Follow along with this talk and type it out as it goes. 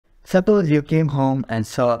Suppose you came home and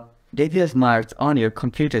saw devious marks on your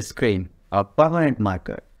computer screen, a permanent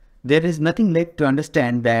marker. There is nothing left to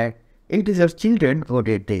understand that it is your children who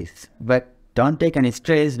did this. But don't take any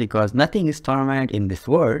stress because nothing is permanent in this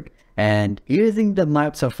world, and erasing the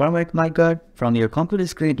marks of permanent marker from your computer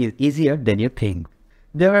screen is easier than you think.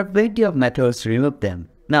 There are plenty of methods to remove them.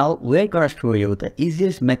 Now we're going to show you the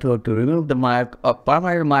easiest method to remove the mark of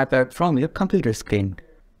permanent marker from your computer screen.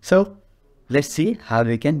 So let's see how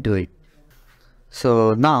we can do it.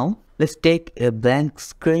 So now let's take a blank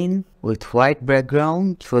screen with white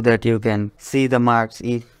background so that you can see the marks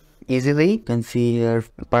easily. You can see here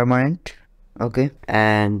permanent. Okay,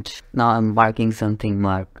 and now I'm marking something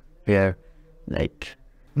mark here. Like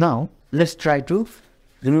now let's try to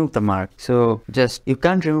remove the mark. So just you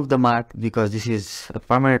can't remove the mark because this is a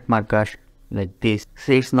permanent marker like this.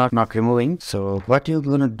 See, it's not removing. So what you're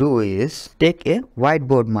gonna do is take a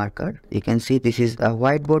whiteboard marker. You can see this is a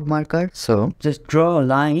whiteboard marker. So just draw a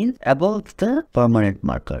line above the permanent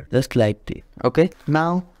marker, just like this. Okay,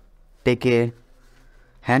 now take a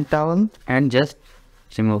hand towel and just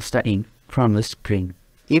remove the ink from the screen.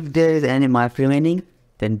 If there is any mark remaining,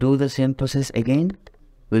 then do the same process again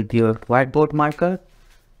with your whiteboard marker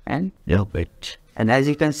and remove it. And as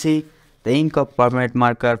you can see, the ink of permanent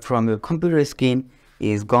marker from your computer screen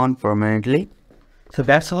is gone permanently. So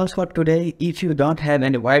that's all for today. If you don't have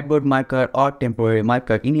any whiteboard marker or temporary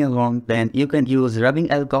marker in your home, then you can use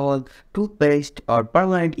rubbing alcohol, toothpaste or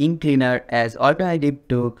permanent ink cleaner as alternative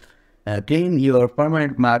to clean your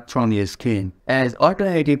permanent mark from your screen. If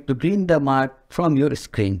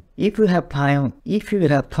you have found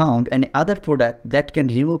any other product that can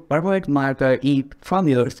remove permanent marker from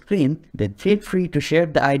your screen, then feel free to share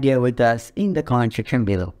the idea with us in the comment section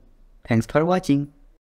below. Thanks for watching.